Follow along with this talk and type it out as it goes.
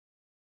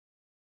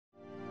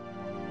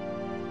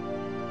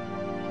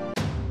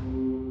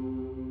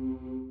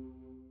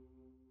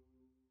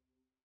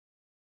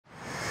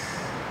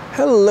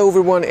Hello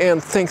everyone,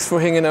 and thanks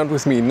for hanging out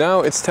with me.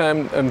 Now it's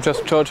time. I'm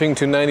just charging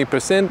to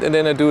 90% and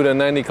then I do the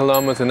 90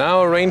 kilometers an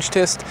hour range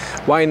test.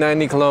 Why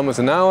 90 kilometers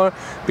an hour?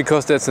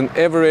 Because that's an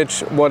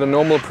average what a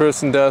normal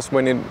person does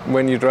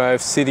when you drive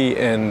city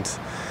and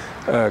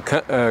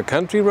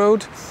country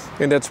road,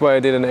 and that's why I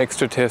did an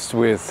extra test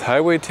with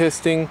highway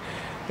testing.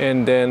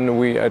 And then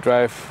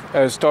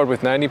I start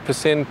with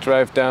 90%,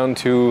 drive down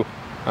to,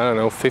 I don't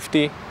know,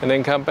 50, and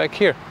then come back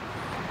here.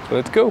 So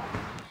let's go.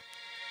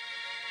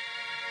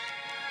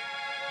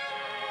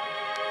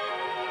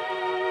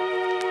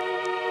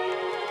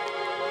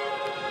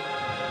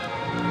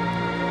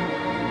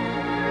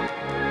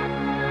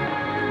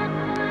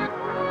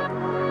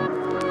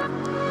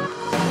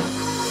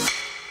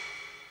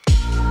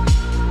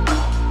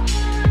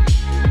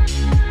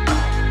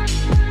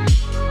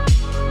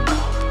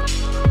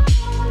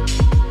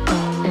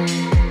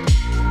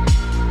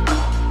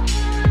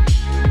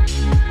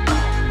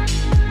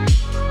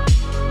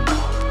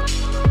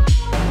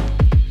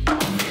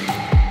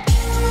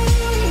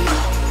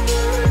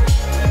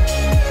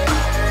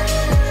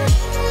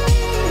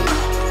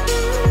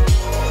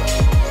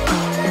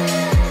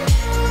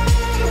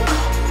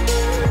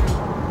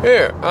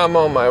 Here, I'm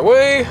on my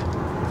way.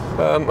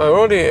 I'm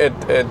already at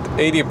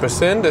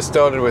 80%. I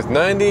started with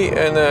 90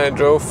 and I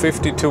drove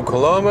 52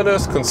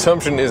 kilometers.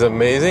 Consumption is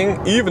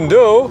amazing, even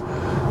though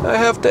I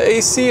have the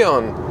AC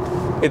on.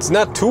 It's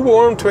not too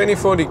warm,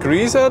 24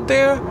 degrees out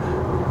there.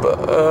 But,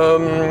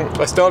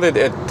 I started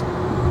at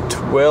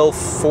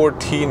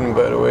 12:14,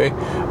 by the way,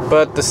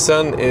 but the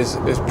sun is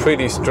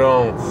pretty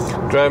strong.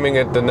 Driving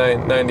at the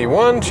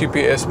 91,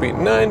 GPS speed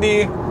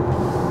 90,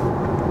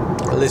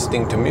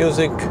 listening to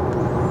music.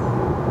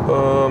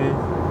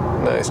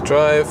 Nice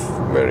drive,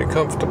 very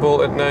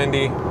comfortable at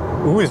 90.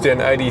 Ooh, is there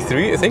an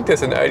ID3? I think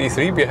there's an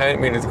ID3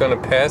 behind me that's gonna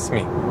pass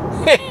me.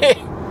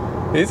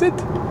 Is it?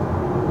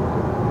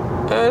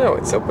 I don't know,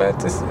 it's so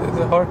bad, it's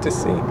hard to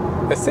see.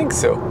 I think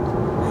so.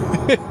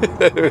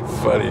 That would be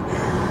funny.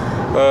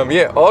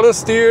 Yeah, auto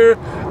steer,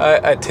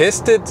 I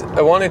tested.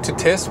 I wanted to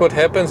test what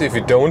happens if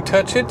you don't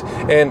touch it,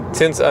 and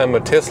since I'm a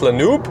Tesla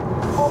noob,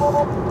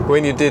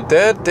 when you did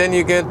that, then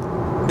you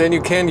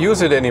can't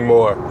use it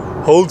anymore.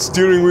 Hold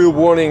steering wheel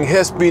warning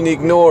has been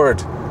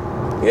ignored.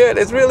 Yeah,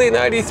 that's really an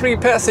ID3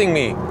 passing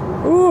me.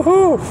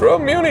 Woohoo!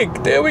 From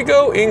Munich. There we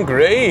go, in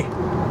gray.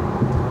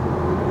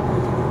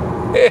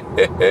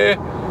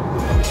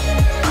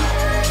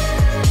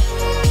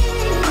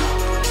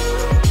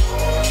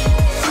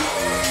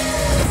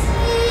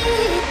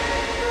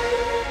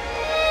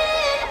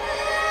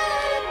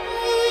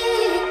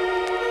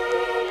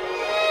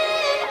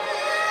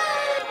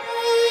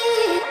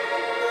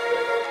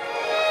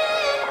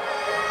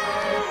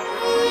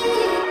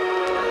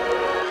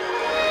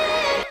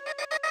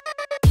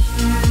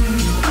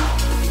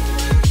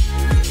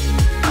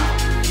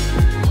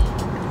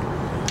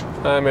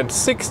 I'm at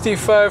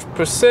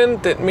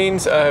 65%, that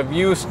means I have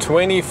used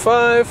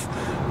 25,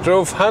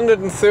 drove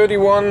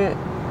 131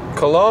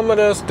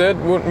 kilometers, that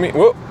would mean,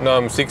 whoa, now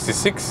I'm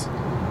 66.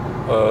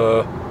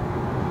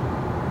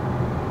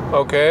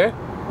 Okay,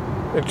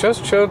 it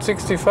just showed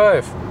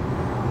 65.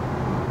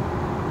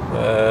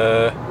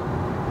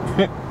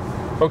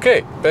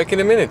 Okay, back in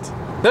a minute.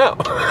 Now,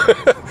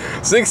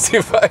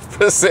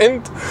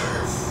 65%.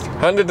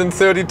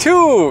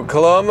 132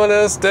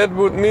 kilometers, that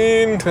would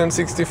mean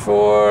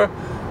 1064.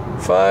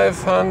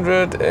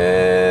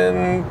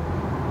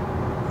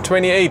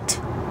 528.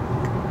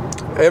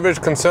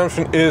 Average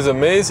consumption is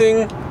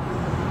amazing.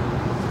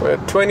 We're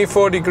at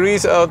 24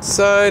 degrees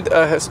outside.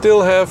 I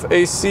still have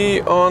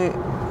AC on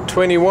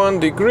 21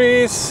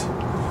 degrees.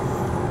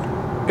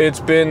 It's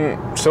been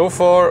so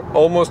far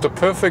almost a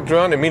perfect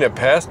run. I mean, I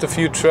passed a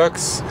few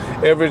trucks.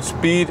 Average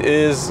speed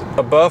is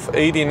above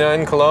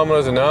 89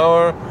 kilometers an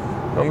hour.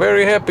 I'm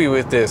very happy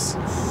with this.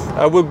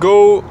 I will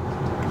go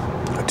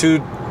to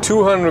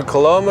 200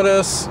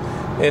 kilometers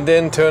and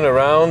then turn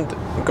around,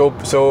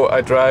 so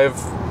I drive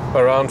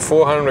around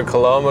 400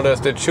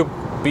 kilometers. That should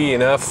be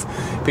enough,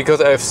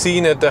 because I've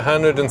seen at the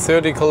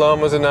 130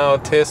 kilometers an hour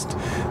test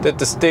that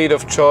the state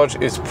of charge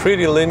is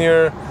pretty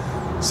linear,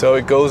 so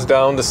it goes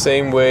down the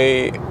same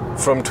way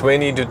from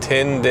 20 to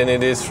 10 than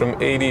it is from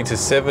 80 to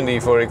 70,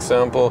 for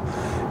example,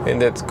 and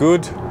that's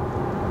good.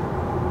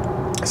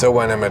 So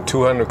when I'm at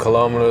 200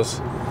 kilometers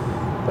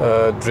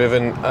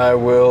driven, I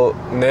will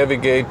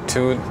navigate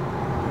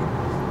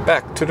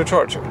back to the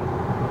charger.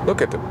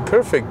 Look at the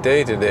perfect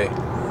day today.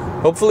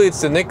 Hopefully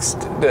it's the next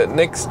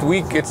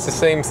week it's the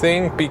same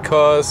thing,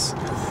 because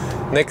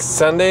next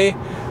Saturday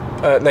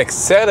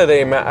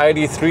my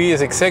ID3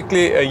 is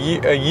exactly a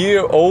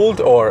year old,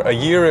 or a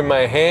year in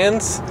my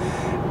hands,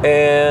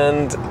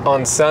 and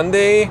on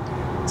Sunday,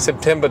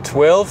 September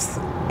 12th,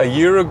 a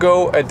year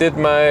ago, I did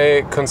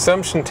my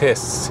consumption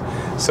tests.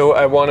 So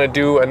I want to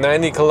do a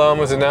 90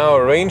 kilometers an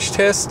hour range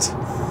test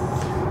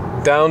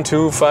down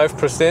to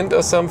 5%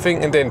 or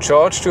something, and then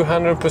charge to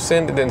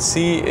 100% and then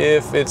see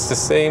if it's the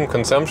same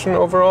consumption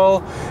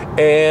overall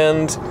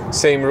and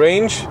same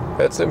range.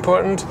 That's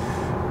important.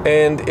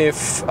 and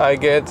if I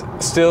get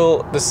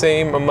still the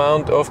same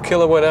amount of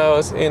kilowatt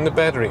hours in the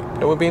battery.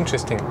 That would be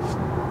interesting.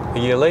 A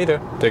year later,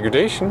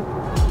 degradation.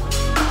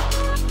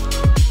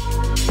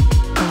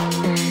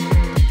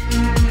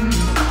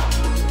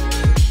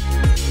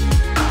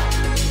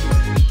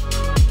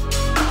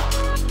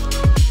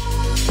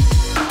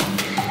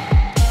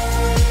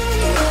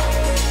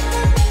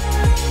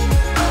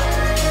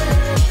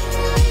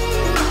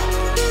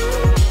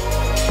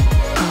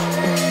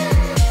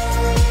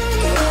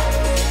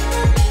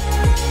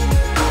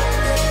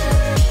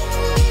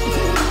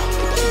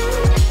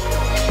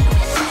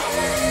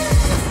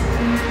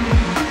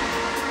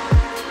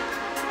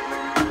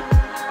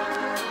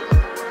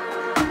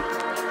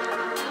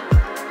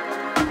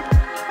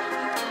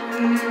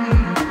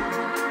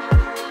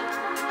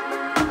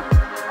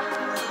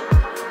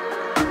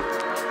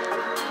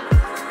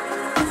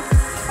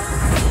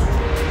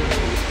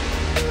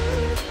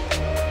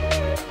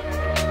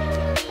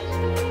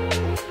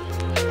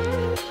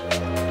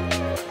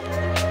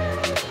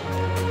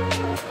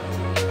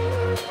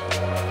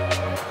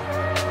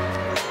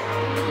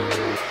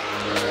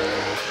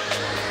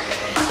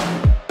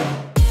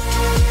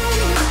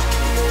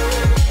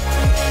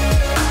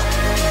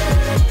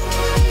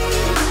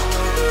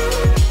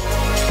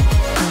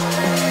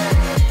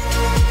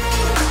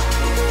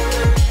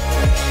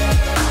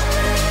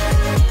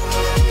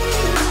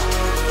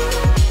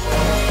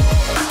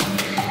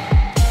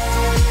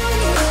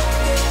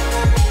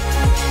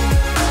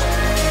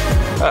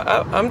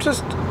 I'm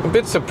just a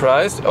bit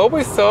surprised. I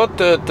always thought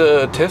that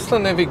the Tesla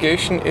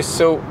navigation is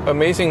so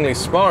amazingly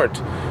smart.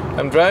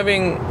 I'm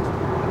driving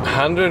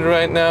 100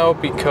 right now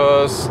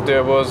because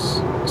there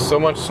was so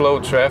much slow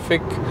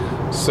traffic,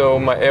 so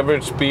my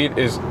average speed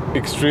is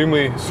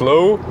extremely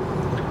slow.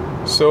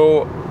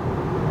 So,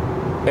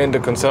 and the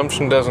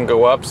consumption doesn't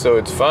go up, so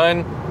it's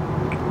fine.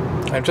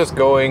 I'm just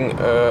going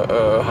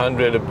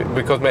 100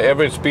 because my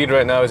average speed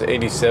right now is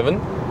 87.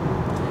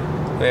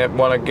 I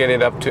want to get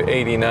it up to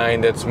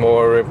 89. That's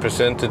more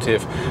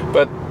representative.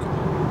 But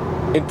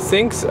it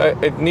thinks I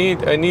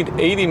need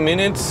 80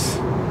 minutes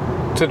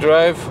to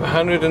drive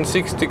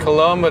 160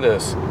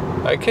 kilometers.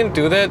 I can't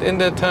do that in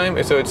that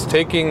time, so it's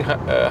taking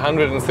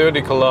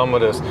 130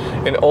 kilometers.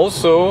 And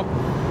also,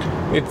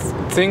 it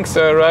thinks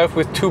I arrive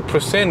with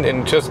 2%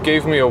 and just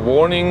gave me a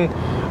warning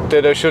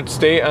that I should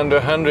stay under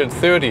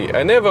 130.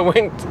 I never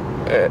went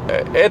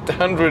at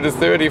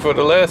 130 for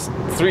the last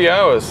 3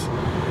 hours.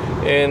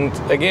 And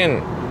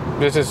again,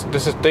 this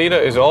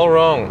data is all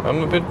wrong.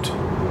 I'm a bit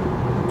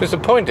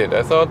disappointed.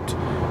 I thought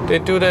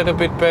they'd do that a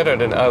bit better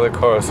than other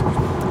cars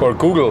or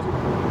Google.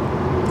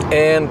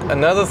 And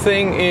another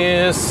thing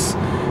is,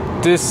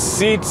 these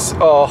seats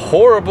are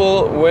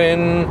horrible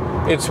when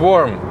it's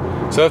warm.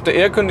 So I have the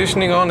air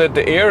conditioning on, that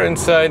the air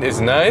inside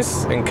is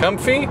nice and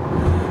comfy,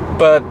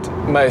 but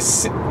my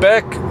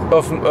back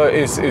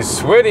is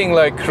sweating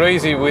like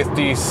crazy with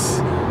these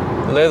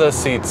leather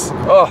seats.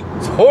 Oh,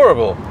 it's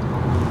horrible.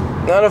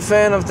 Not a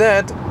fan of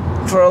that.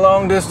 For a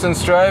long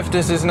distance drive,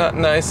 this is not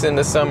nice in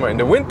the summer. In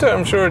the winter,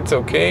 I'm sure it's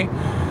okay,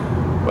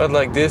 but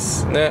like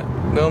this, nah,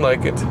 don't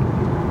like it.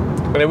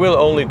 And I will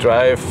only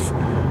drive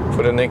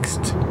for the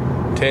next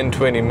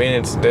 10-20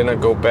 minutes, then I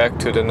go back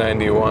to the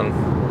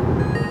 91.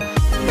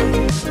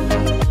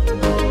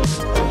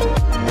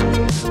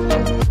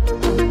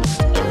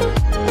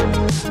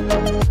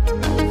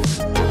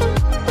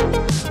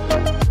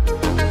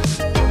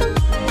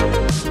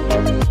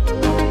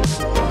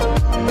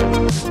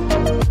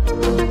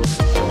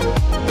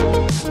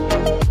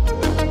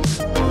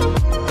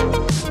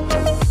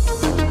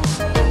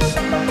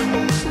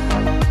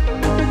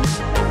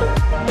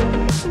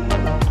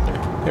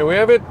 Here we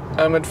have it.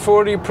 I'm at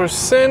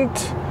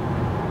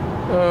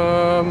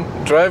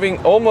 40%, driving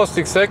almost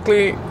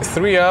exactly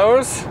 3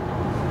 hours,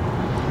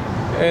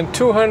 and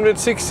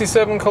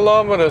 267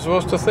 kilometers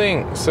was the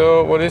thing.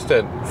 So what is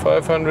that?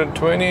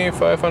 520,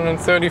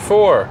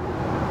 534.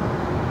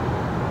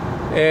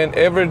 And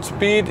average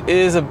speed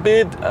is a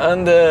bit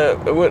under,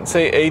 I would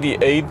say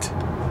 88.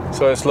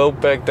 So I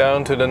slowed back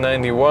down to the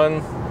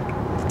 91.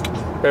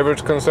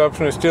 Average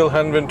consumption is still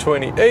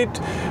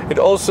 128. It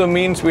also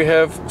means we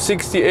have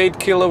 68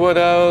 kilowatt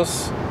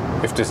hours,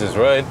 if this is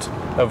right,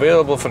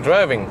 available for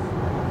driving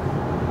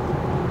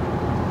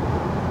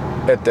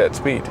at that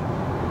speed.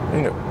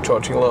 You know,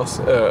 charging loss.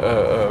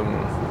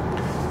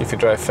 If you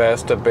drive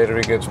faster,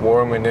 battery gets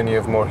warm and then you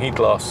have more heat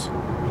loss.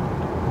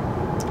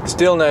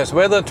 Still nice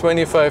weather,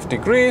 25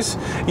 degrees.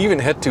 Even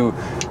had to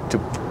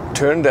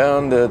turn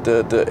down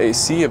the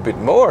AC a bit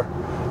more.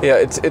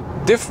 Yeah,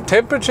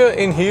 temperature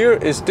in here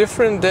is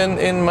different than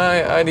in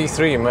my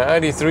ID3. My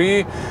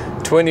ID3,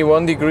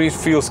 21 degrees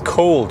feels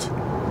cold.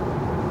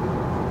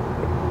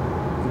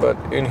 But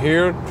in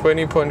here,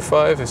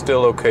 20.5 is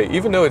still okay,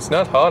 even though it's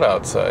not hot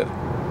outside.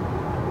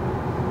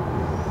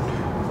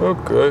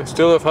 Okay,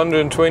 still have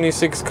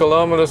 126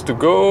 kilometers to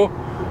go.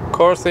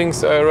 Car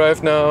thinks I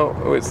arrive now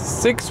with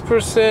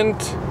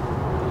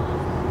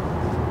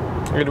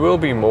 6%. It will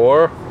be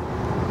more.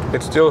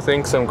 It still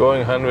thinks I'm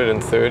going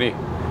 130.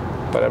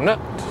 But I'm not.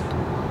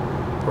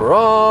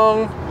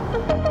 Wrong.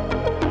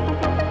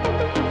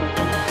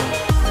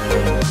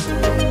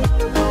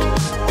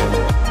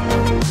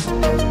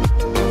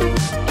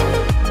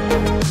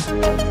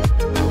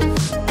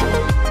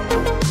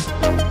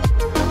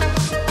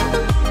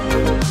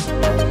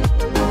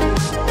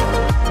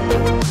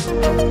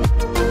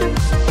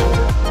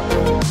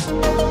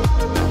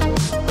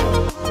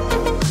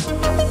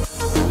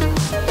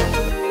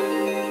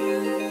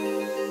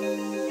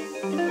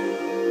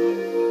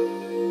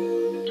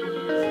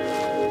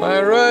 I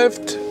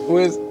arrived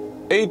with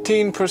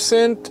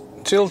 18%,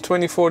 till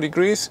 24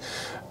 degrees,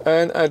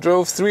 and I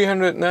drove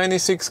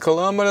 396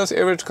 kilometers,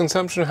 average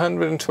consumption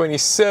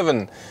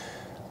 127.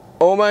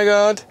 Oh my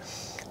God.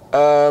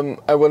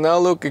 I will now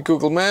look at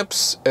Google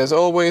Maps. As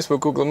always,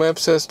 what Google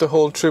Maps says the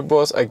whole trip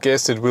was, I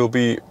guess it will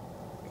be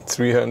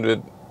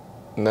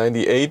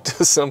 398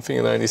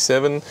 something,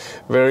 97,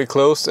 very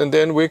close, and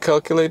then we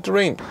calculate the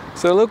range.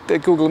 So I looked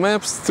at Google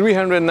Maps,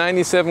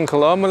 397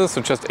 kilometers,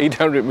 so just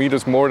 800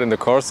 meters more than the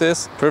car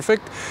says.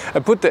 Perfect. I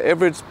put the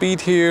average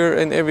speed here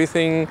and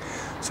everything,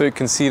 so you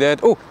can see that.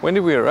 Oh, when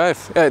did we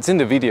arrive? It's in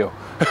the video.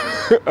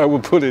 I will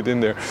put it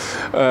in there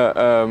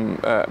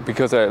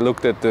because I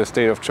looked at the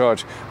state of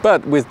charge.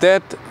 But with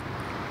that,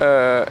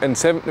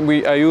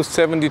 I used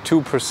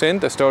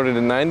 72%. I started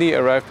at 90,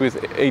 arrived with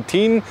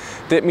 18.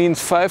 That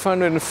means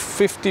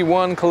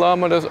 551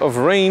 kilometers of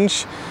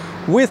range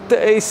with the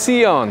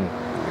AC on.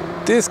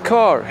 This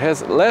car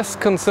has less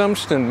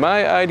consumption than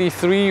my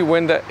ID3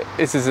 when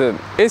this is an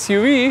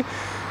SUV,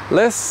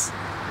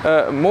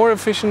 more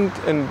efficient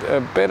and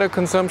better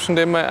consumption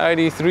than my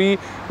ID3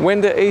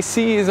 when the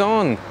AC is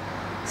on.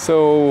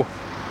 So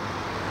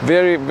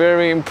very,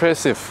 very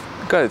impressive.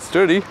 God, it's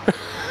dirty.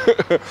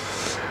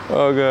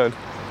 Oh God,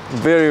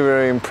 very,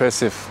 very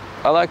impressive.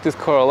 I like this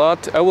car a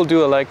lot. I will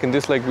do a like and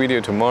dislike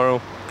video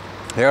tomorrow.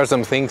 There are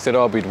some things that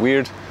are a bit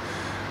weird.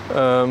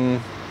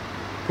 Well,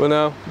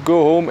 now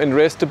go home and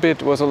rest a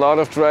bit. It was a lot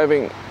of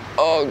driving.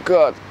 Oh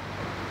God,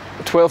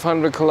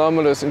 1200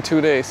 kilometers in 2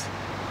 days.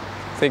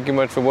 Thank you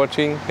much for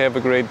watching. Have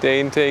a great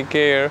day and take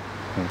care.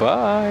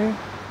 Bye.